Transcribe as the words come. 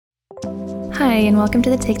Hi, and welcome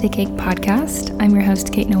to the Take the Cake podcast. I'm your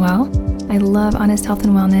host, Kate Noel. I love honest health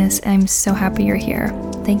and wellness, and I'm so happy you're here.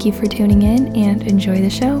 Thank you for tuning in and enjoy the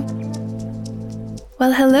show.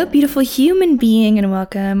 Well, hello, beautiful human being, and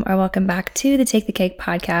welcome back to the Take the Cake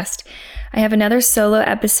podcast. I have another solo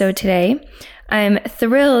episode today. I'm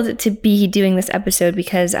thrilled to be doing this episode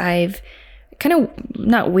because I've kind of,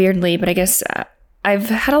 not weirdly, but I guess I've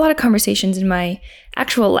had a lot of conversations in my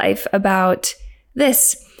actual life about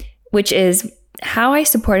this, which is how I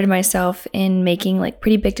supported myself in making like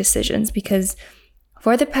pretty big decisions, because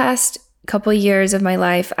for the past couple of years of my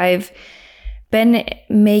life, I've been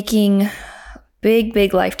making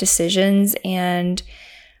big life decisions, and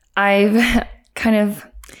I'm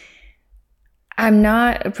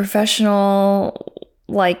not a professional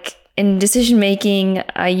like in decision making.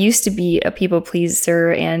 I used to be a people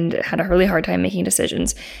pleaser and had a really hard time making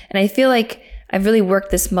decisions. And I feel like I've really worked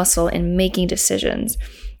this muscle in making decisions.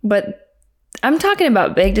 But I'm talking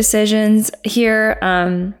about big decisions here,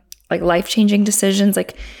 like life-changing decisions,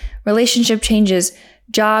 like relationship changes,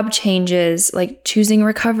 job changes, like choosing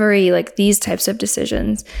recovery, like these types of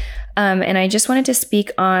decisions. And I just wanted to speak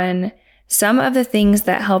on some of the things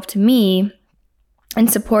that helped me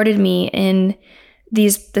and supported me in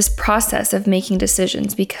this process of making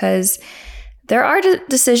decisions, because there are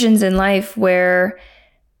decisions in life where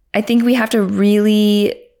I think we have to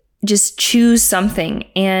really just choose something.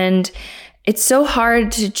 And it's so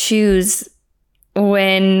hard to choose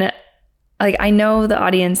when, like, I know the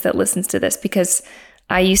audience that listens to this because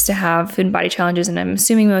I used to have food and body challenges, and I'm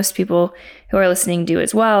assuming most people who are listening do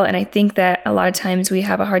as well. And I think that a lot of times we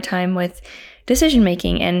have a hard time with decision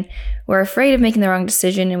making, and we're afraid of making the wrong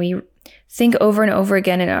decision, and we think over and over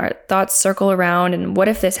again, and our thoughts circle around, and what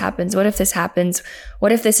if this happens? What if this happens?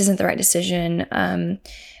 What if this isn't the right decision? And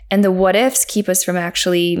the what ifs keep us from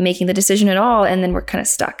actually making the decision at all, and then we're kind of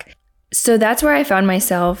stuck. So that's where I found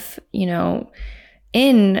myself,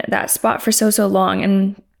 in that spot for so long.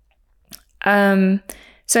 And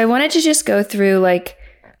so I wanted to just go through like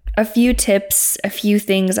a few tips, a few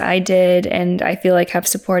things I did, and I feel like have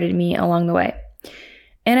supported me along the way.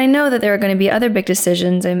 And I know that there are going to be other big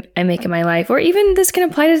decisions I make in my life, or even this can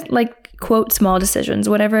apply to like, quote, small decisions,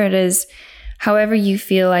 whatever it is, however you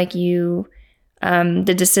feel like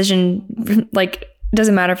the decision, like,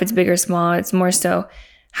 doesn't matter if it's big or small. It's more so,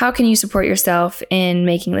 how can you support yourself in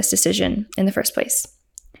making this decision in the first place?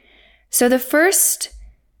 So the first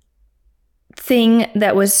thing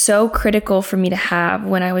that was so critical for me to have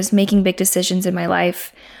when I was making big decisions in my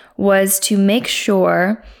life was to make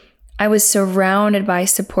sure I was surrounded by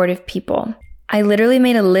supportive people. I literally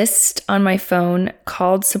made a list on my phone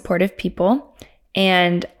called supportive people,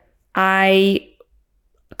 and I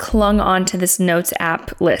clung onto this notes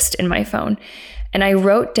app list in my phone. And I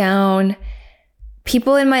wrote down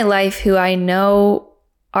people in my life who I know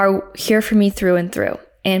are here for me through and through.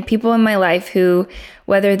 And people in my life who,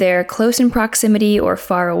 whether they're close in proximity or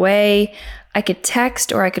far away, I could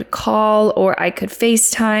text or I could call or I could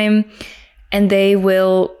FaceTime, and they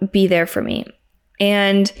will be there for me.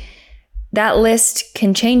 And that list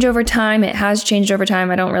can change over time. It has changed over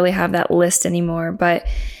time. I don't really have that list anymore, but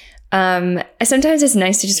sometimes it's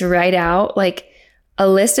nice to just write out like a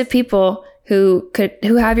list of people who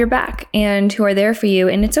have your back and who are there for you.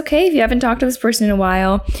 And it's okay if you haven't talked to this person in a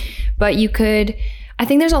while, but I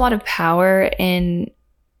think there's a lot of power in,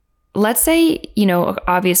 let's say,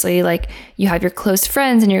 obviously like you have your close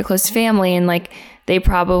friends and your close family, and like they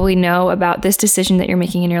probably know about this decision that you're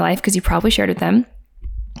making in your life because you probably shared with them.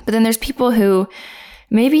 But then there's people who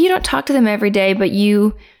maybe you don't talk to them every day, but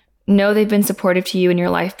you know they've been supportive to you in your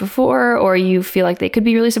life before, or you feel like they could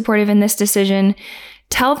be really supportive in this decision.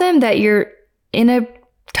 Tell them that you're in a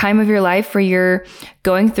time of your life where you're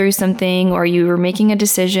going through something, or you were making a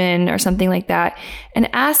decision or something like that, and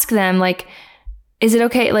ask them like, is it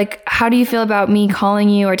okay? Like, how do you feel about me calling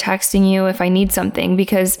you or texting you if I need something?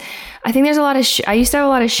 Because I think there's a lot of, I used to have a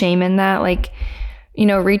lot of shame in that, like,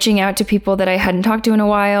 reaching out to people that I hadn't talked to in a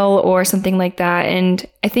while or something like that. And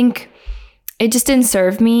I think it just didn't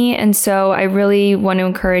serve me. And so I really want to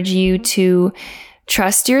encourage you to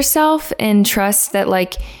trust yourself and trust that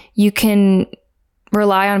like you can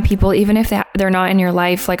rely on people, even if they're not in your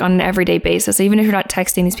life, like on an everyday basis. Even if you're not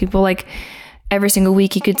texting these people like every single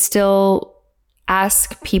week, you could still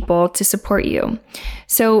ask people to support you.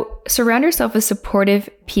 So surround yourself with supportive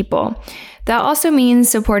people. That also means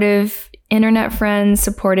supportive internet friends,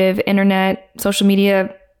 supportive internet, social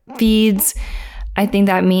media feeds. I think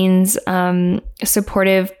that means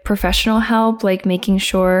supportive professional help, like making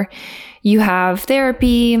sure you have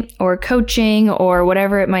therapy or coaching or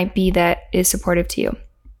whatever it might be that is supportive to you.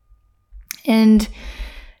 And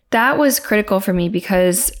that was critical for me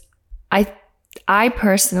because I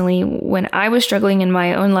personally, when I was struggling in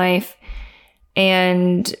my own life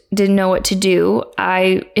and didn't know what to do,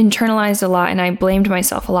 I internalized a lot and I blamed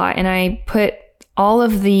myself a lot, and I put all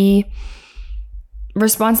of the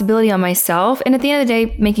responsibility on myself. And at the end of the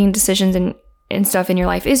day, making decisions and stuff in your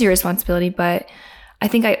life is your responsibility. But I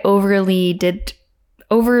think I overly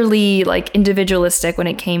like individualistic when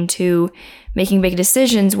it came to making big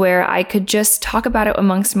decisions, where I could just talk about it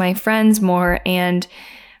amongst my friends more. And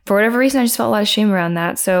for whatever reason, I just felt a lot of shame around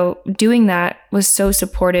that. So doing that was so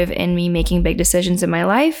supportive in me making big decisions in my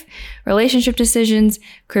life, relationship decisions,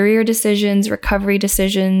 career decisions, recovery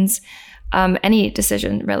decisions, any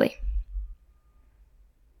decision really.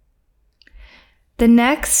 The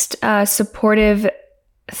next supportive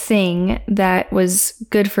thing that was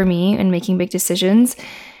good for me in making big decisions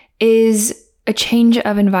is a change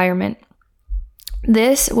of environment.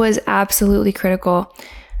 This was absolutely critical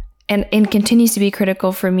and continues to be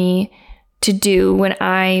critical for me to do when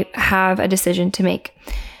I have a decision to make.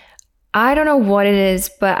 I don't know what it is,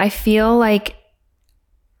 but I feel like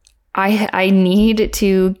I need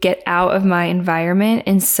to get out of my environment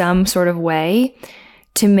in some sort of way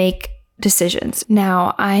to make decisions.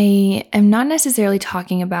 Now, I am not necessarily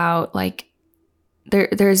talking about like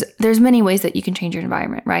there's many ways that you can change your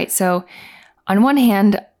environment, right? So on one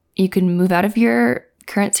hand, you can move out of your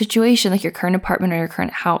current situation, like your current apartment or your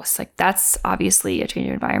current house. Like that's obviously a change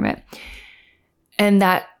of environment. And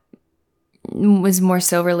that was more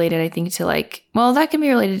so related, I think, to like, well, that can be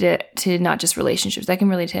related to not just relationships. That can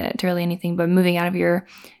relate to really anything, but moving out of your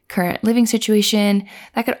current living situation.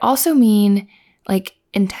 That could also mean like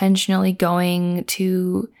intentionally going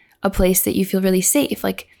to a place that you feel really safe,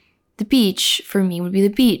 like the beach for me would be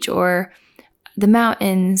the beach, or the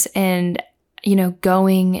mountains, and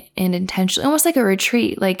going and intentionally, almost like a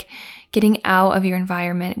retreat, like getting out of your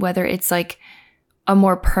environment, whether it's like a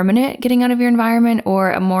more permanent getting out of your environment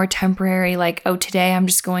or a more temporary, like, oh, today I'm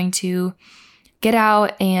just going to get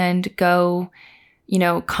out and go,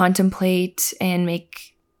 contemplate and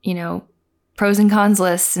make, pros and cons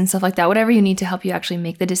lists and stuff like that, whatever you need to help you actually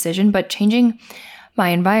make the decision. But changing my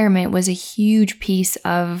environment was a huge piece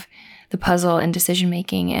of the puzzle in decision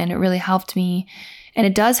making, and it really helped me. And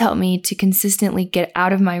it does help me to consistently get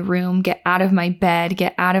out of my room, get out of my bed,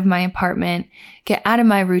 get out of my apartment, get out of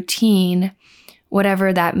my routine,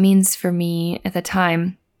 whatever that means for me at the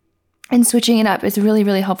time. And switching it up is really,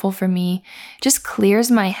 really helpful for me. Just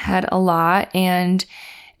clears my head a lot. And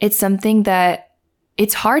it's something that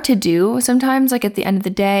it's hard to do sometimes, like at the end of the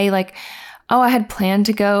day, like, oh, I had planned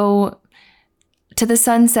to go to the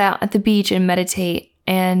sunset at the beach and meditate.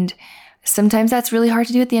 And sometimes that's really hard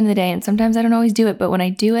to do at the end of the day. And sometimes I don't always do it. But when I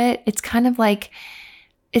do it, it's kind of like,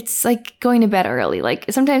 it's like going to bed early. Like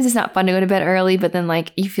sometimes it's not fun to go to bed early, but then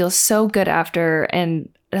like you feel so good after. And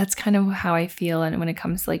that's kind of how I feel. And when it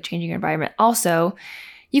comes to like changing your environment, also,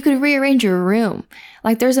 you could rearrange your room.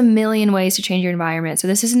 Like there's a million ways to change your environment. So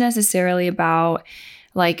this isn't necessarily about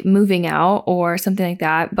like moving out or something like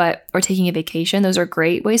that, or taking a vacation. Those are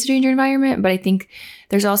great ways to change your environment. But I think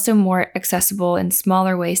there's also more accessible and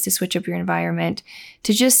smaller ways to switch up your environment,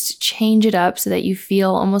 to just change it up so that you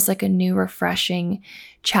feel almost like a new, refreshing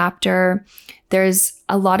chapter. There's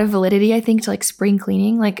a lot of validity, I think, to like spring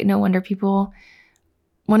cleaning. Like no wonder people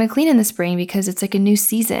want to clean in the spring, because it's like a new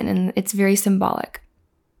season and it's very symbolic.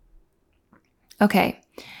 Okay.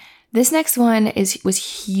 This next one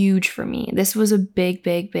was huge for me. This was a big,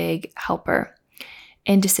 big, big helper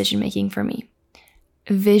in decision making for me.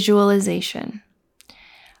 Visualization.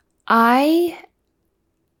 This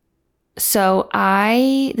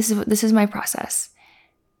is my process.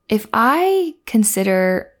 If I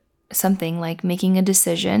consider something like making a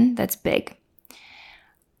decision that's big,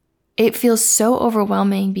 it feels so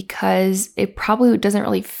overwhelming because it probably doesn't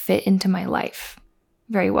really fit into my life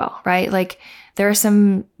very well, right? Like there are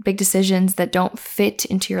some big decisions that don't fit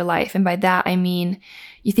into your life. And by that, I mean,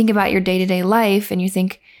 you think about your day-to-day life and you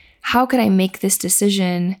think, how could I make this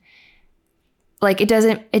decision? Like it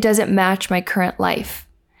doesn't match my current life.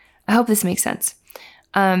 I hope this makes sense.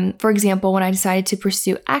 For example, when I decided to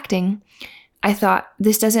pursue acting, I thought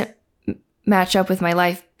this doesn't match up with my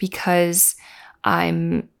life because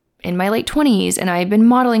I'm in my late 20s and I've been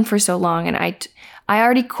modeling for so long, and I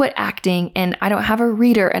already quit acting, and I don't have a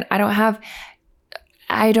reader, and I don't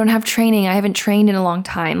have training. I haven't trained in a long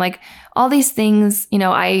time. Like all these things,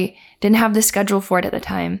 I didn't have the schedule for it at the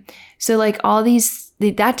time. So like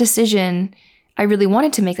that decision, I really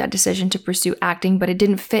wanted to make that decision to pursue acting, but it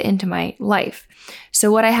didn't fit into my life.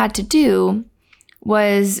 So what I had to do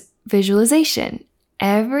was visualization.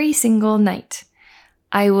 Every single night,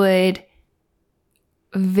 I would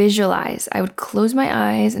visualize. I would close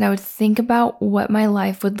my eyes and I would think about what my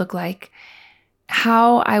life would look like,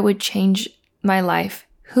 how I would change my life,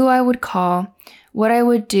 who I would call, what I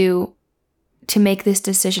would do to make this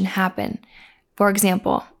decision happen. For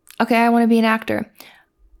example, okay, I want to be an actor.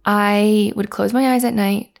 I would close my eyes at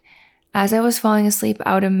night. As I was falling asleep,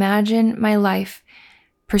 I would imagine my life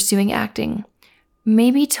pursuing acting.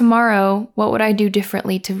 Maybe tomorrow, what would I do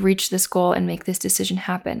differently to reach this goal and make this decision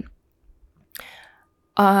happen?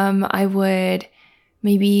 I would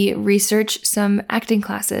maybe research some acting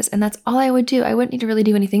classes, and that's all I would do. I wouldn't need to really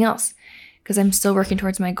do anything else because I'm still working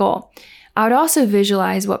towards my goal. I would also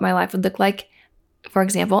visualize what my life would look like, for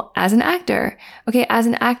example, as an actor. Okay, as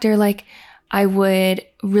an actor, like I would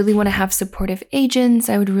really want to have supportive agents.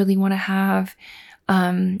 I would really want to have,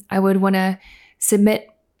 I would want to submit,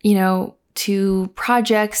 to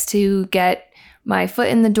projects to get my foot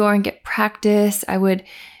in the door and get practice. I would,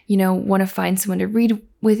 want to find someone to read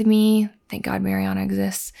with me. Thank God Mariana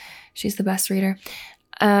exists. She's the best reader.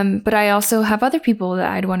 But I also have other people that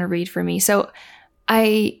I'd want to read for me. So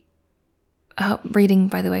reading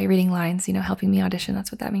lines, helping me audition.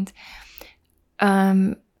 That's what that means.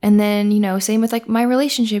 And then, same with like my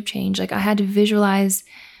relationship change. Like I had to visualize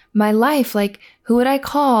my life. Like who would I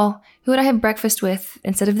call? Who would I have breakfast with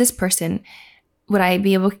instead of this person? Would I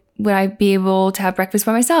be able to have breakfast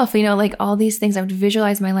by myself? Like all these things. I would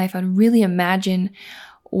visualize my life. I would really imagine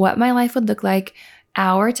what my life would look like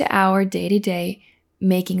hour to hour, day to day,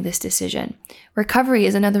 making this decision. Recovery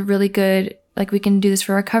is another really good, like we can do this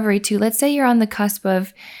for recovery too. Let's say you're on the cusp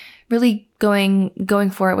of really going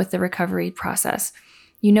for it with the recovery process.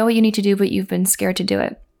 You know what you need to do, but you've been scared to do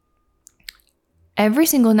it. Every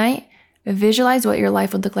single night, visualize what your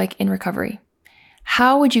life would look like in recovery.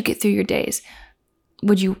 How would you get through your days?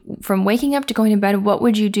 From waking up to going to bed, what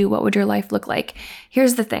would you do? What would your life look like?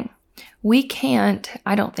 Here's the thing. We can't,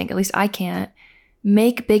 I don't think, at least I can't,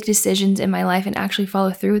 make big decisions in my life and actually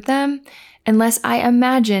follow through with them unless I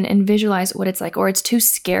imagine and visualize what it's like, or it's too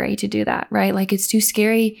scary to do that, right? Like it's too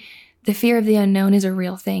scary. The fear of the unknown is a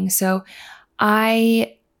real thing. So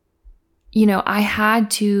I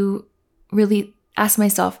had to really ask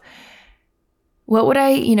myself,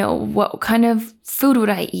 what kind of food would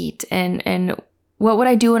I eat? And what would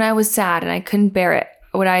I do when I was sad and I couldn't bear it?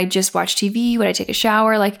 Would I just watch TV? Would I take a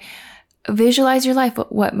shower? Like visualize your life.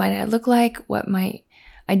 What might I look like? What might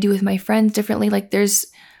I do with my friends differently? Like there's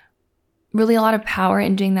really a lot of power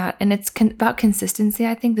in doing that. And it's about consistency.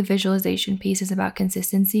 I think the visualization piece is about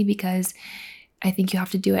consistency because I think you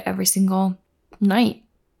have to do it every single night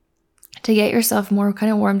to get yourself more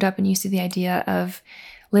kind of warmed up and used to the idea of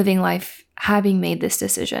living life having made this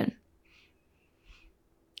decision.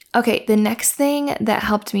 Okay, the next thing that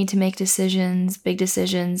helped me to make decisions, big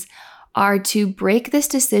decisions, are to break this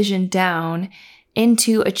decision down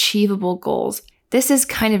into achievable goals. This is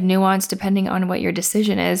kind of nuanced depending on what your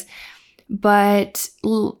decision is, but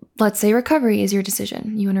let's say recovery is your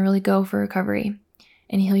decision. You want to really go for recovery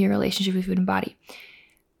and heal your relationship with food and body.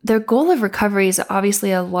 The goal of recovery is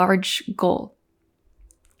obviously a large goal,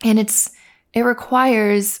 and it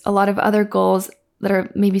requires a lot of other goals that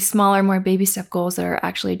are maybe smaller, more baby step goals that are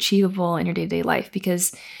actually achievable in your day-to-day life,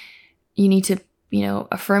 because you need to,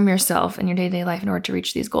 affirm yourself in your day-to-day life in order to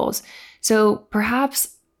reach these goals. So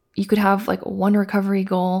perhaps you could have like one recovery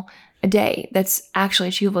goal a day that's actually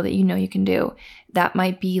achievable that you can do. That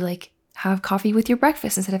might be like have coffee with your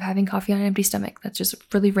breakfast instead of having coffee on an empty stomach. That's just a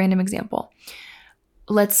really random example.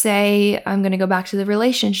 Let's say I'm going to go back to the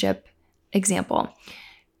relationship example.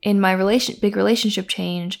 In my big relationship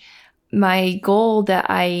change, my goal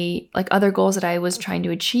other goals that I was trying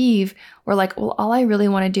to achieve were like, well, all I really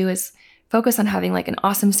want to do is focus on having like an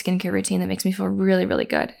awesome skincare routine that makes me feel really, really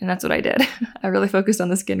good. And that's what I did. I really focused on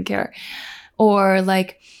the skincare. Or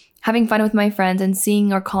like having fun with my friends and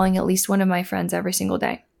seeing or calling at least one of my friends every single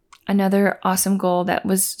day. Another awesome goal that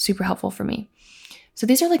was super helpful for me. So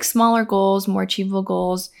these are like smaller goals, more achievable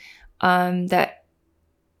goals that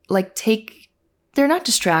like they're not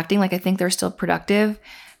distracting. Like I think they're still productive.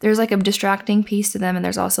 There's like a distracting piece to them, and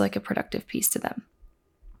there's also like a productive piece to them.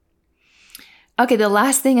 Okay, the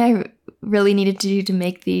last thing I really needed to do to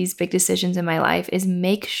make these big decisions in my life is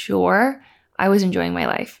make sure I was enjoying my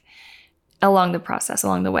life along the process,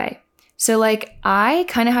 along the way. So like I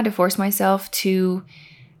kind of had to force myself to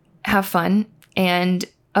have fun, and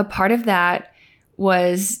a part of that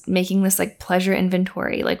was making this like pleasure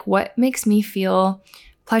inventory. Like what makes me feel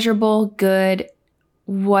pleasurable, good?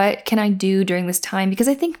 What can I do during this time? Because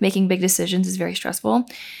I think making big decisions is very stressful,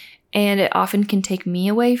 and it often can take me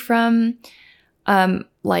away from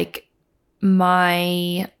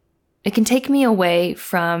it can take me away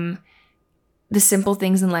from the simple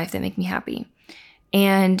things in life that make me happy.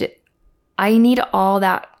 And I need all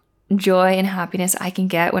that joy and happiness I can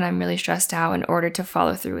get when I'm really stressed out in order to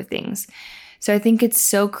follow through with things. So I think it's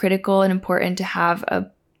so critical and important to have a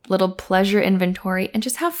little pleasure inventory and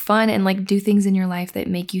just have fun and like do things in your life that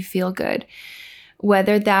make you feel good.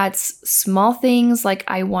 Whether that's small things like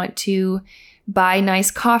I want to buy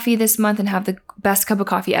nice coffee this month and have the best cup of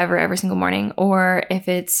coffee ever every single morning, or if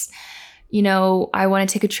it's, I want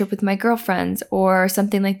to take a trip with my girlfriends or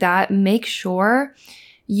something like that, make sure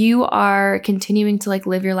you are continuing to like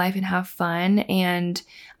live your life and have fun. And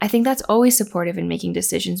I think that's always supportive in making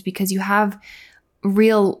decisions because you have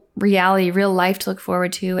real reality, real life to look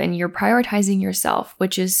forward to, and you're prioritizing yourself,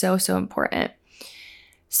 which is so, so important.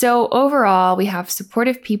 So overall, we have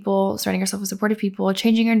supportive people, surrounding yourself with supportive people,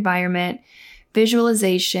 changing your environment,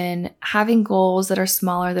 visualization, having goals that are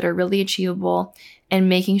smaller, that are really achievable, and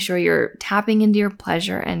making sure you're tapping into your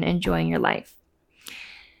pleasure and enjoying your life.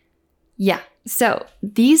 Yeah, so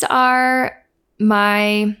this is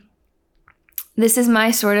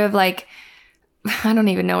my sort of like, I don't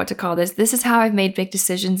even know what to call this. This is how I've made big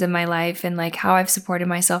decisions in my life and like how I've supported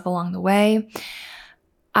myself along the way.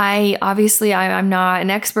 I'm not an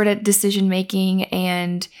expert at decision making,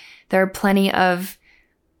 and there are plenty of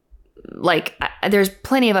there's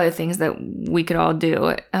plenty of other things that we could all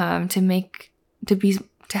do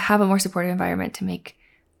to have a more supportive environment to make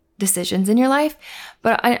decisions in your life.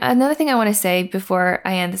 But another thing I want to say before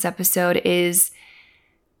I end this episode is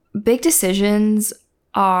big decisions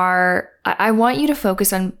I want you to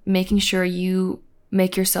focus on making sure you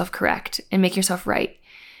make yourself correct and make yourself right.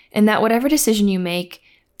 And that whatever decision you make,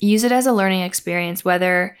 use it as a learning experience,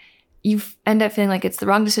 whether you end up feeling like it's the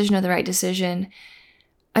wrong decision or the right decision.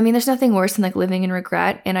 I mean, there's nothing worse than like living in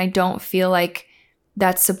regret. And I don't feel like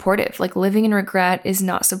that's supportive. Like living in regret is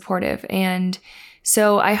not supportive. And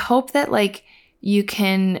so I hope that like you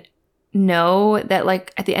can know that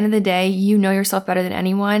like at the end of the day, you know yourself better than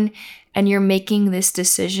anyone. And you're making this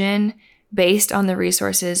decision based on the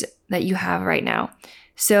resources that you have right now.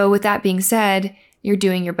 So with that being said, you're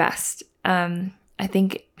doing your best. I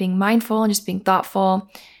think being mindful and just being thoughtful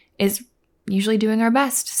is usually doing our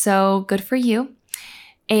best. So good for you.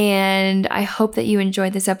 And I hope that you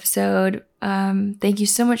enjoyed this episode. Thank you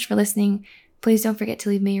so much for listening. Please don't forget to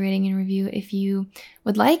leave me a rating and review if you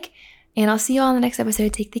would like. And I'll see you all in the next episode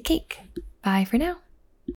of Take the Cake. Bye for now.